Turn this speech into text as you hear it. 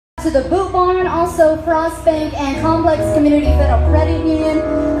to the Boot Barn, also Frost Bank and Complex Community Federal Credit Union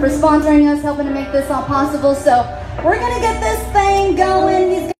for sponsoring us, helping to make this all possible. So we're gonna get this thing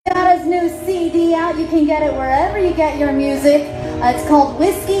going. He's got his new CD out. You can get it wherever you get your music. It's called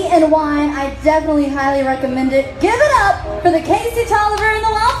Whiskey and Wine. I definitely highly recommend it. Give it up for the Kacey, Toliver, and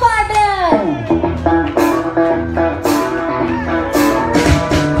the Wildfire Band.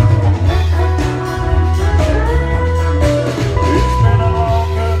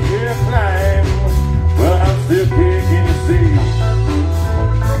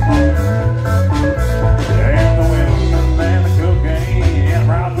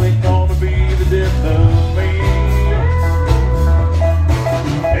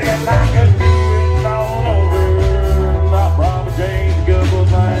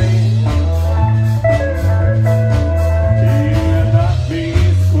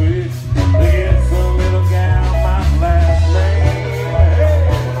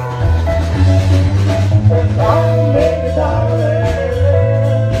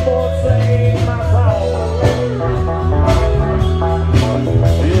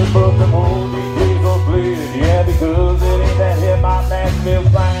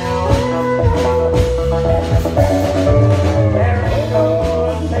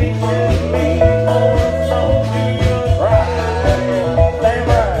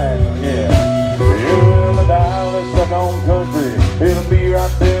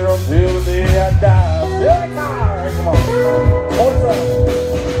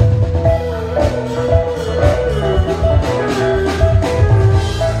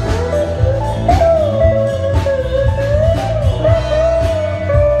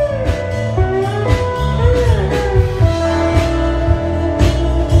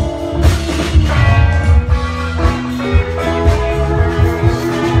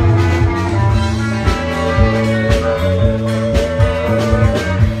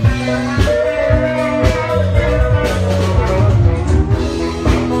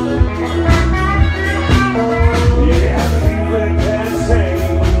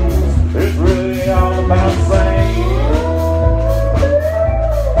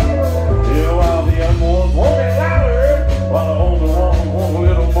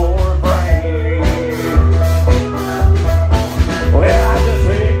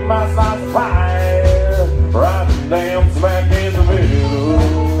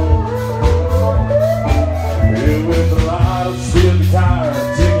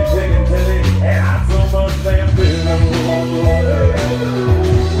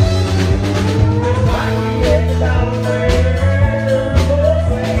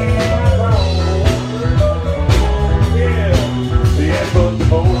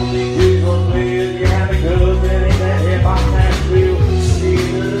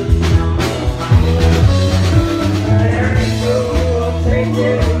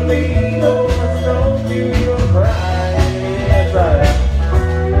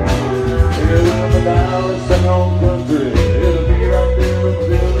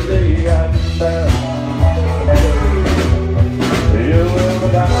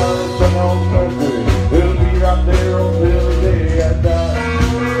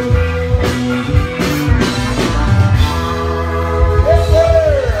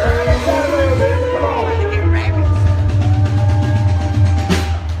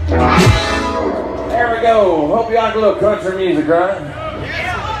 Hope you like a little country music, right?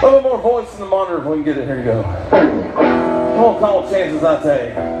 A little more voice in the monitor if we can get it. Here you go. I'm gonna call chances I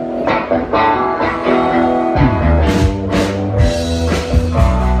take.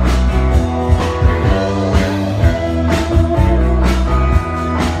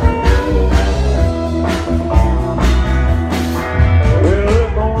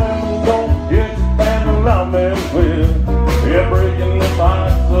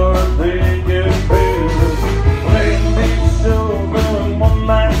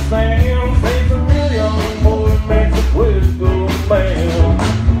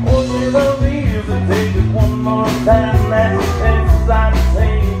 Man, what's it gonna be?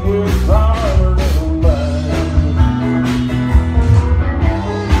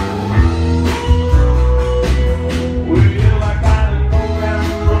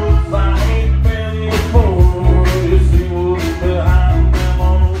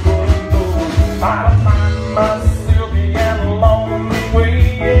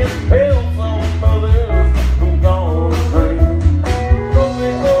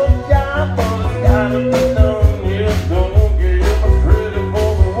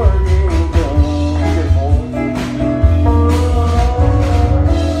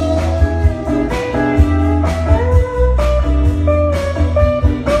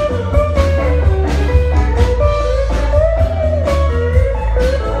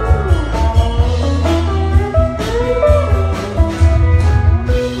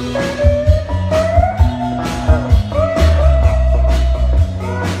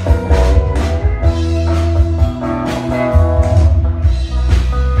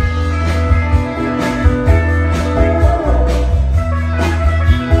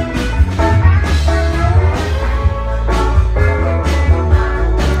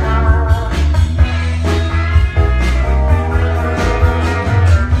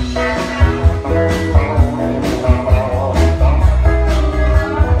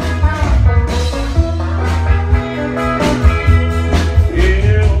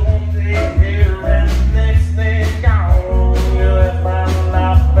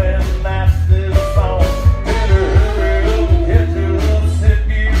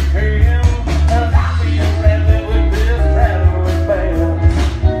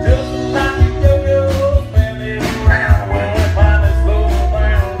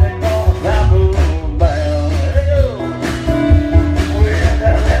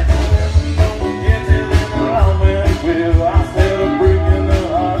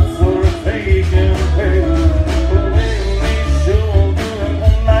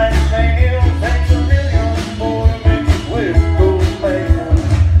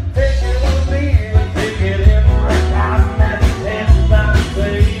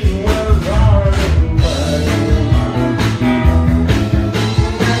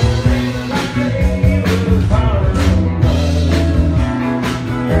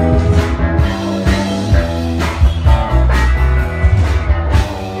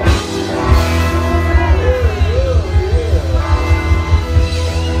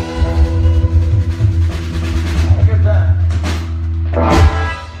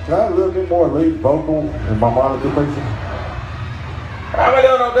 lead vocal in my monitor picture. How we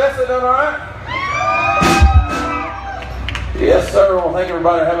doing, Odessa? Doing all right? Yes, sir. Well, thank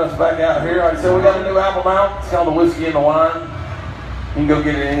everybody for having us back out here. Like I said, we got a new album out. It's called The Whiskey and the Wine. You can go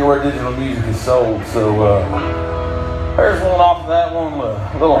get it anywhere digital music is sold. So, there's one off of that one,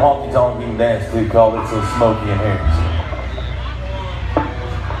 a little honky tonk you can dance to called It's So Smoky in Here.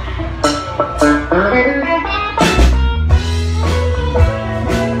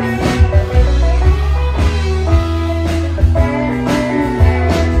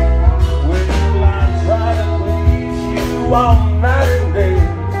 All night and day, if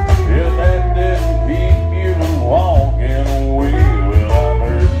that didn't keep you from walking away, well, I've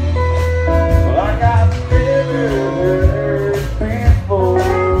heard like I've never heard before.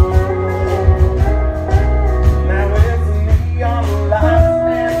 Now it's a neon light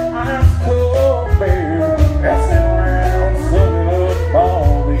and ice cold beer, passing around, sucking up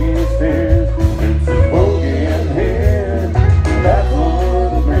all these tears. It's a broken head, that's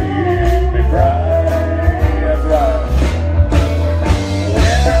what made me cry. That's right.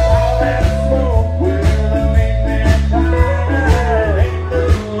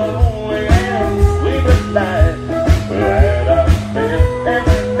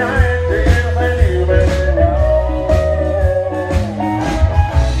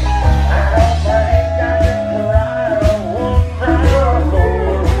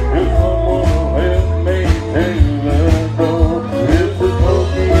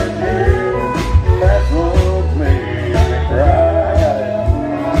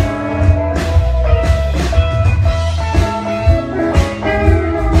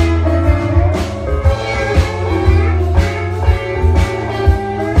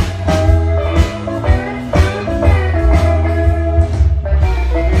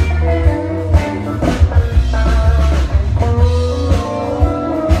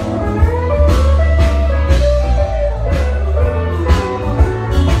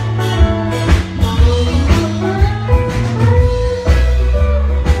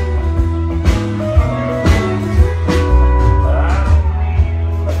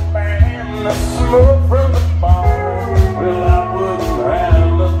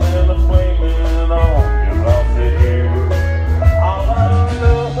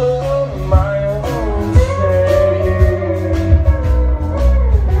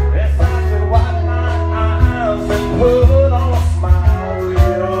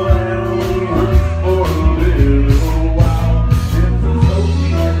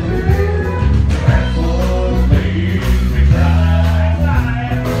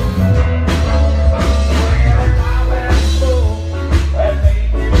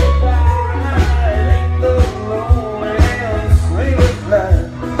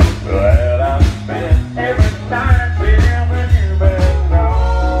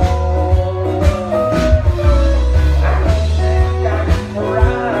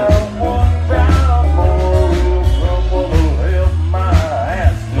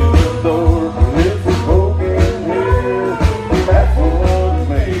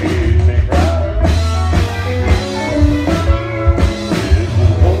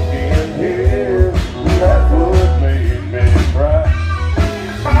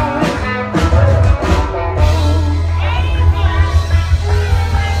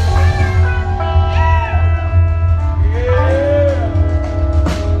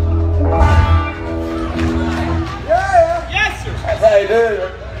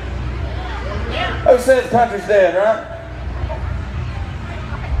 Who says country's dead, right?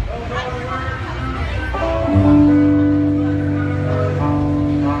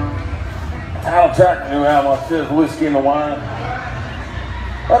 Title track new album says Whiskey and the Wine.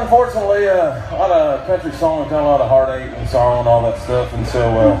 Unfortunately, a lot of country songs got a lot of heartache and sorrow and all that stuff, and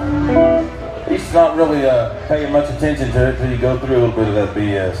so he's not really paying much attention to it until you go through a little bit of that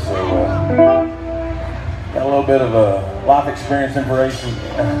BS. So got a little bit of a life experience inspiration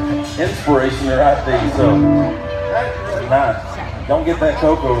there, I think. So nice. Don't get that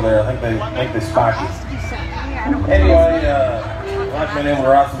Coke over there. I think they spike it. Anyway, I've been able to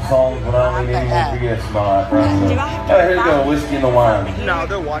write some songs, but I don't need any more BS in my life, right? So, here you go, Whiskey and the Wine. No,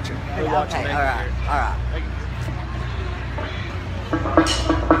 they're watching. They're watching. Okay, all right.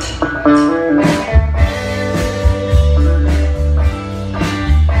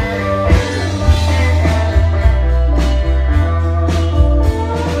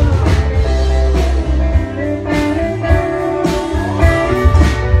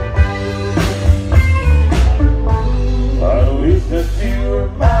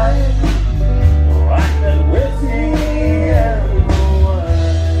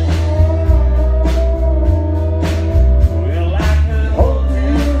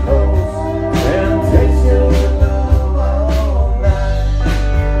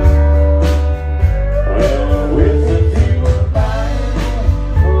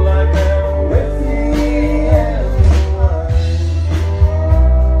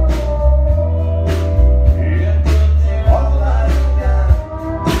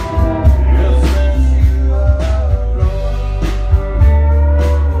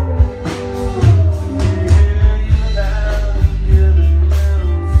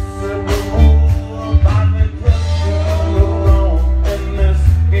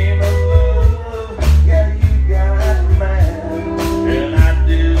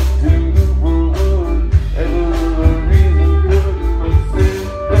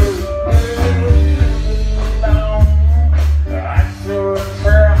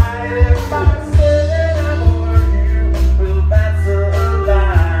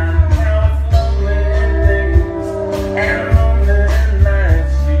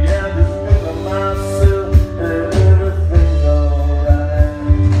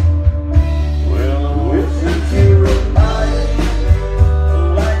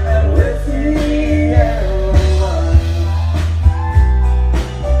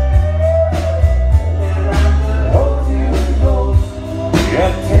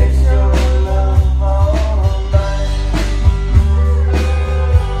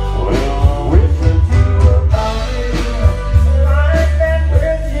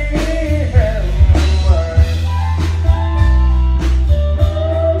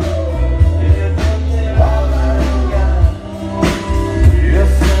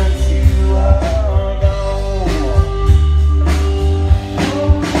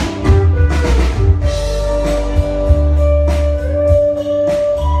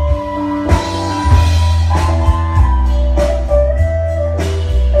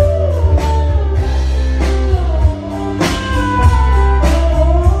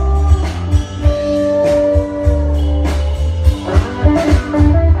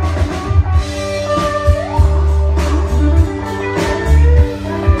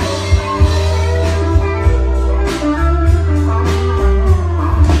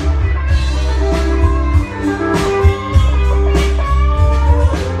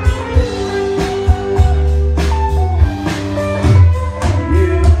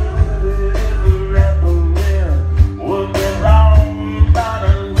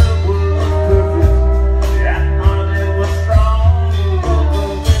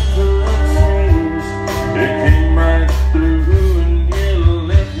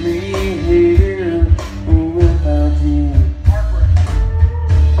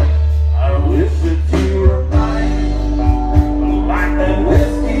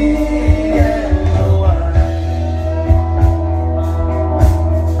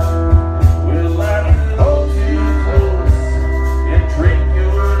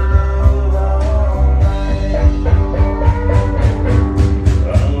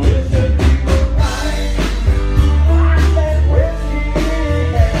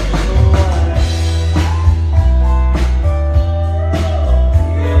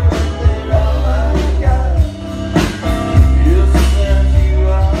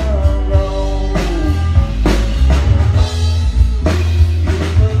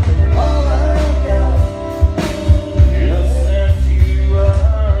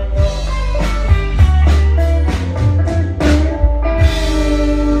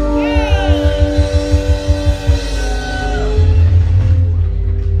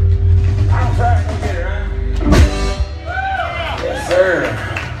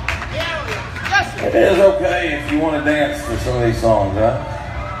 songs, huh?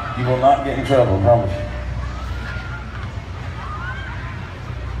 You will not get in trouble, I promise you.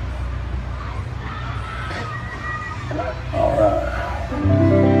 All right.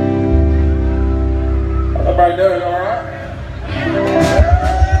 How's everybody doing? All right?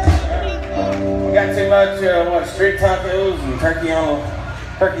 We got too much, street tacos and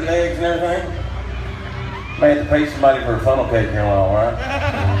turkey legs and everything? May have to pay somebody for a funnel cake here in a while, right?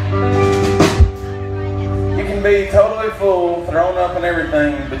 You can be totally full, thrown up and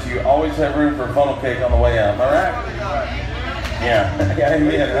everything, but you always have room for a funnel cake on the way out. Am I right? Yeah. Yeah,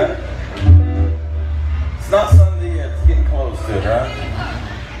 amen, right? It's not Sunday yet. It's getting close to it, right?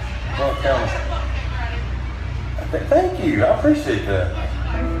 Well, thank you. I appreciate that.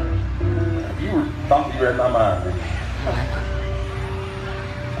 You thought you read my mind, didn't you?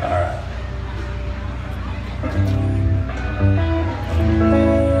 All right.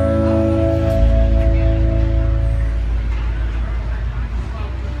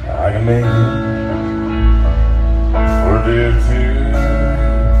 I can make it for dear too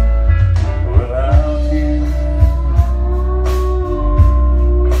without you.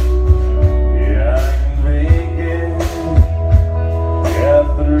 Yeah, I can make it get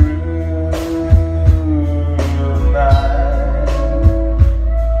through the night.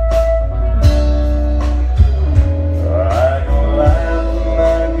 I can laugh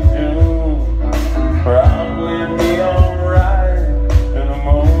like you do, probably be alright in the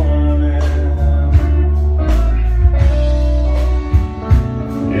morning.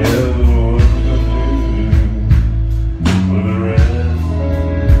 Yeah, what I'm gonna do for the rest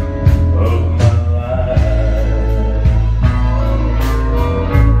of my life.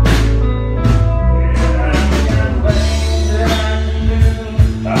 Yeah,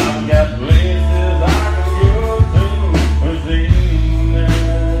 I've got places I can go to this evening.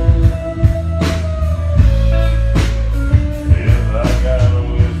 If I got a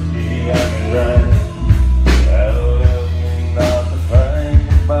whiskey I can drink, that'll help me not to think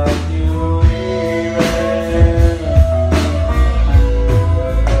about you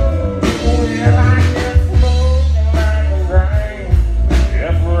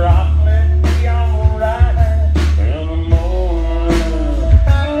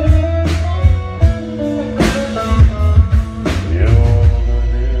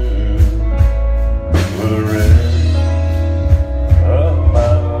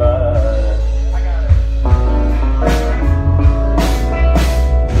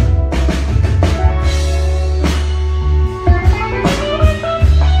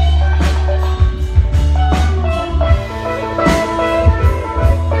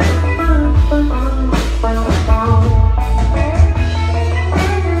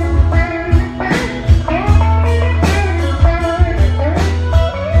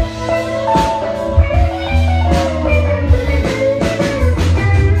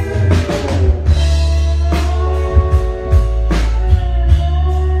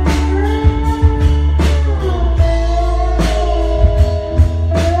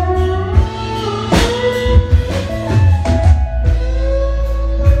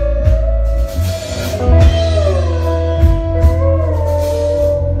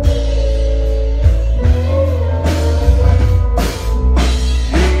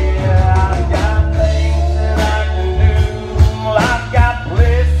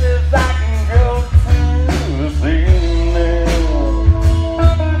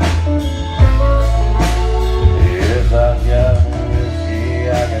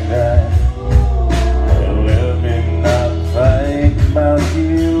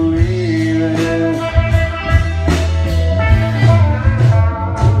leaving. If I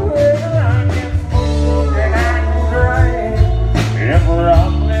get smoking I can drink, if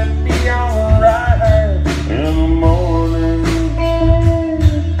probably be alright in the morning.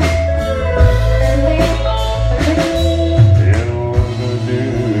 Yeah, what I'm gonna do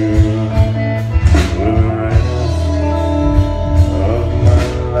for the rest of my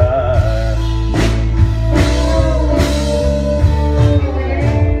life.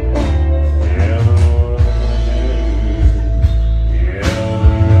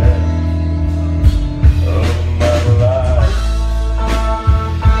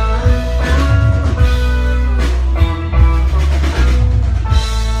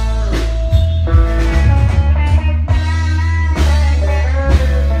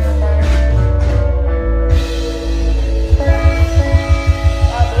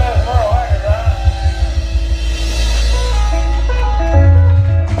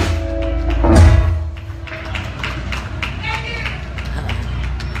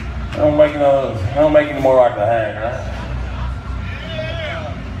 Don't make any more like the hang, right?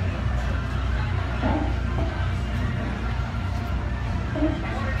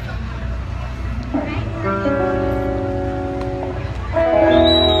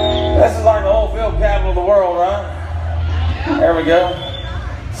 of the world, right? There we go.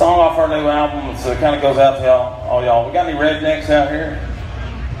 Song off our new album, so it kind of goes out to all y'all. We got any rednecks out here?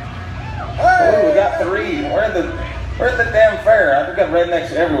 Oh, we got 3. We're at the damn fair. We've got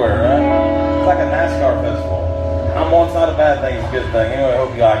rednecks everywhere, right? It's like a NASCAR festival. I'm one side of bad things, good thing. Anyway, I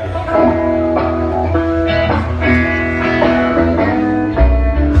hope you like it.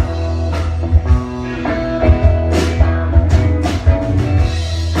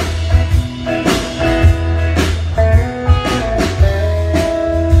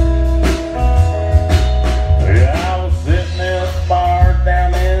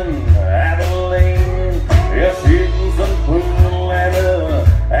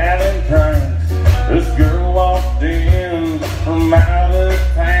 This girl walked in from out of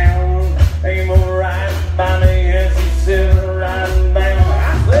town, came right by me and she said right down.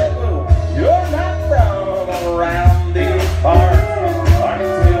 I said, well, you're not from around these parts. I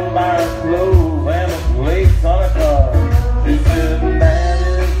can tell by her clothes and the plates on her car. She said, that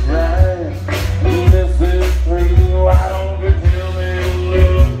is right, this is true. Why don't you tell me a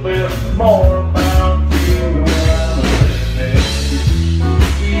little bit more about you?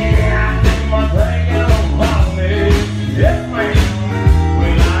 Yeah, I think my thing. Yes, ma'am. We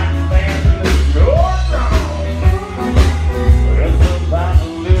like dancing the shore song. There's sometimes a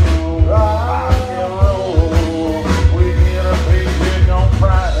little rock and roll. We get a paycheck on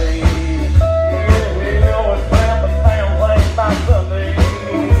Friday. Yeah, we always clap a damn thing by Sunday.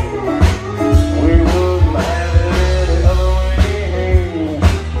 We wouldn't have it any other way.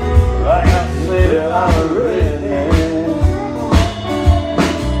 Like I said, I'm a redneck.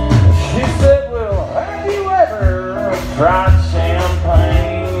 She said, well, have you ever tried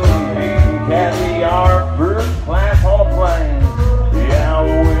champagne and caviar, first class on a plane? Yeah, I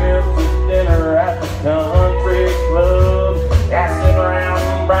went to dinner at the country club, gassing around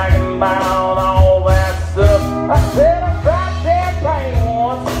and bragging about all that stuff. I said I tried champagne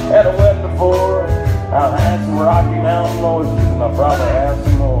once at a wedding before. I've had some Rocky Mountain oysters and I'll probably have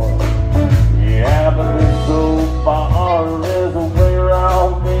some more. Yeah, but this so far is a way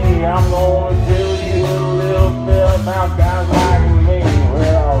around me. I'm gonna tell you a little bit about guys like me.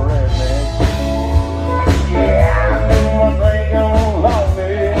 We're all rednecks. Yeah, I do one thing on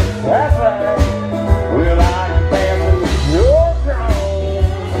lonely. That's right. We like dancing the shore song.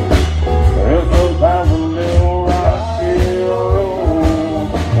 And sometimes a little rock and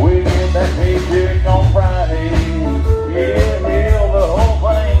roll. We get that paycheck on Friday. Yeah, hell, the whole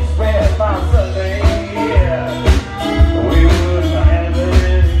thing spent by Sunday. Yeah, we wouldn't have it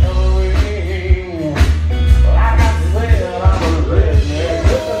any other way. Like I said, I'm a redneck.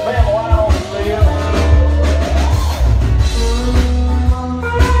 This has been Wild Fire.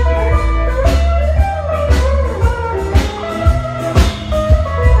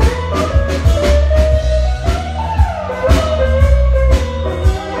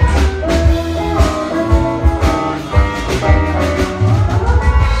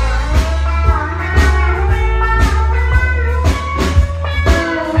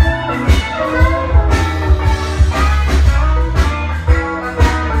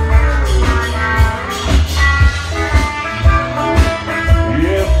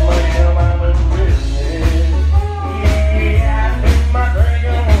 Yes, ma'am, I'm a redneck. Yeah, I take my drink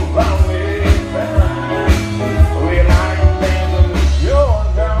and move on with that line. We like dancing the shore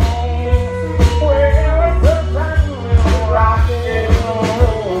song. Well, sometimes a little rock and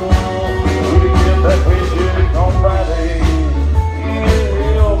roll. We get that paycheck on Friday. Yeah,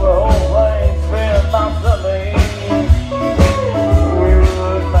 the whole thing spent by Sunday. We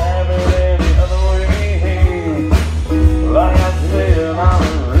wouldn't have it any other way. Like I said, I'm a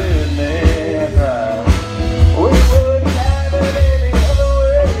redneck. We wouldn't have it any other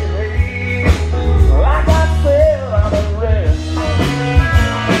way. Like I said, I'm a redneck.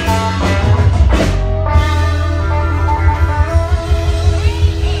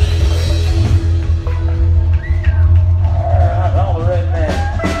 Alright, all the rednecks.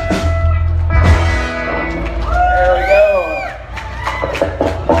 There we go.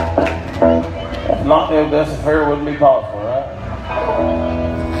 If not, the Odessa Fair wouldn't be possible, right?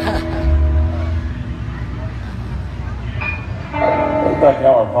 Looks like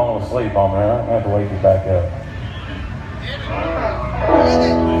y'all are falling asleep on me, right? I have to wake you back up.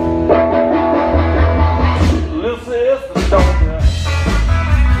 Little sister, don't you?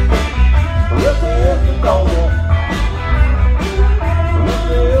 Little sister, don't you? Little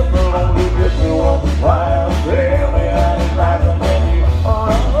sister, don't you get me once in a while? Tell me how it's like to make you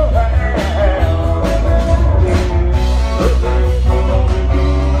run around. Little sister, don't you get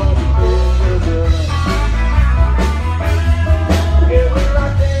me once in a while? Yeah, we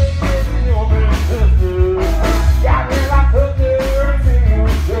like that, get me your big sister.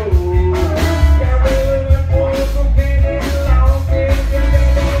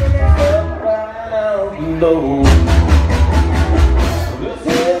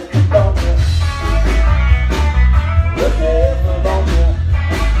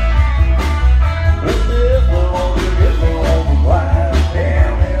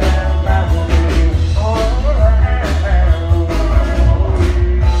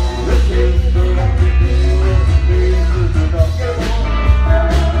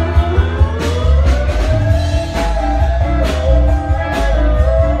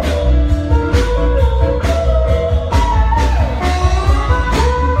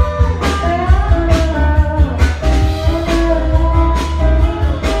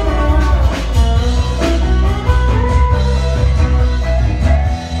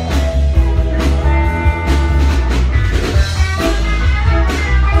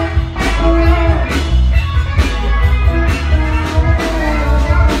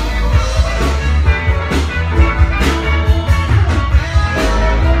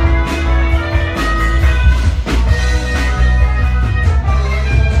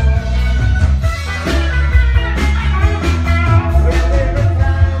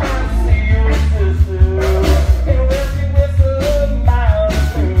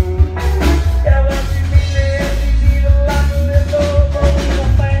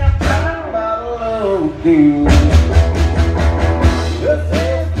 do.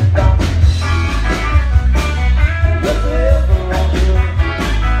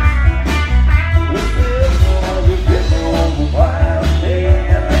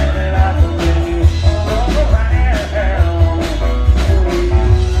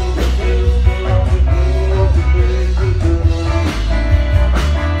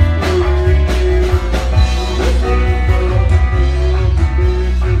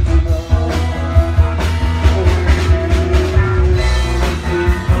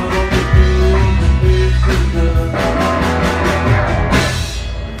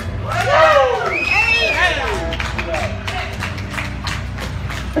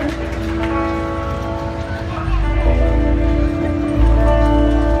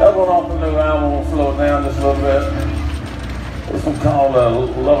 Called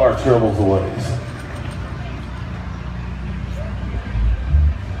Love Our Troubles Away.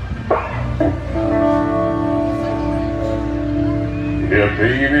 Yeah,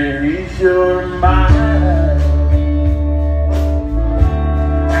 baby, ease your mind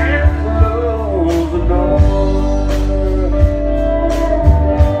and close the door.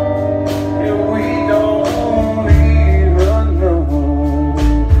 Yeah, we don't even know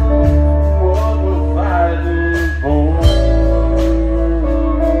what we're fighting for.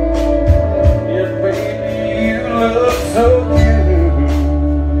 So good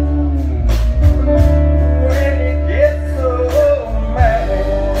when you get so mad.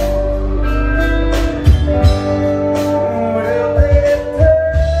 Well, it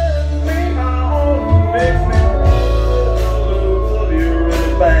turns me on, makes me love you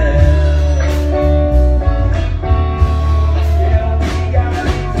really bad. Yeah, we got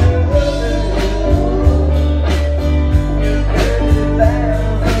each other. You take that's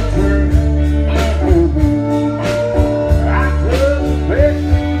the truth.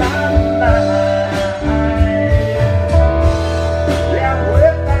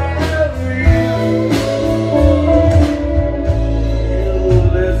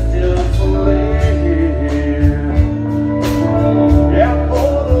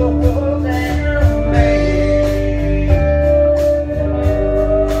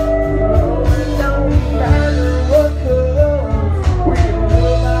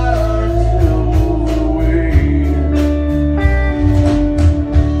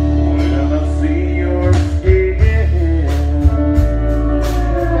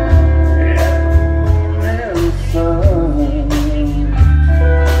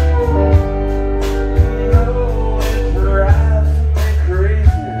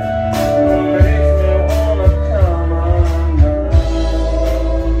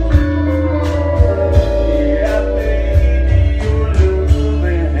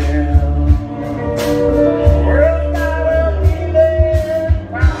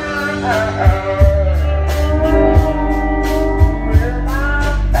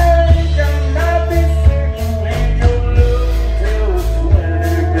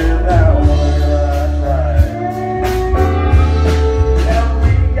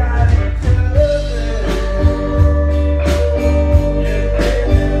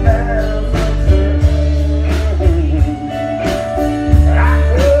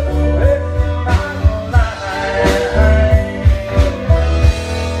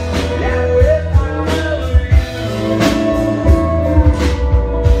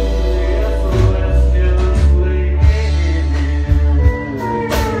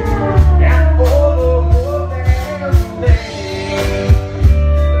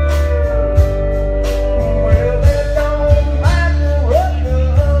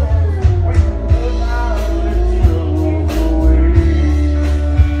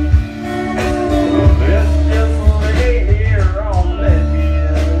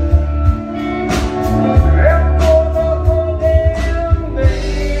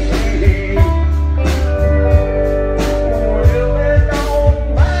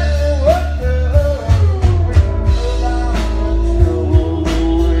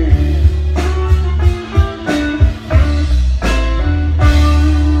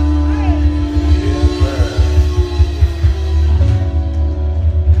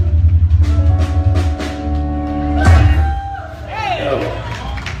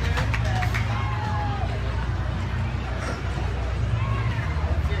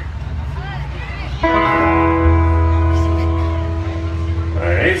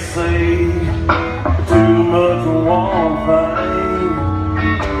 They say too much one thing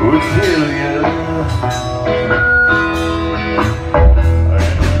will kill you.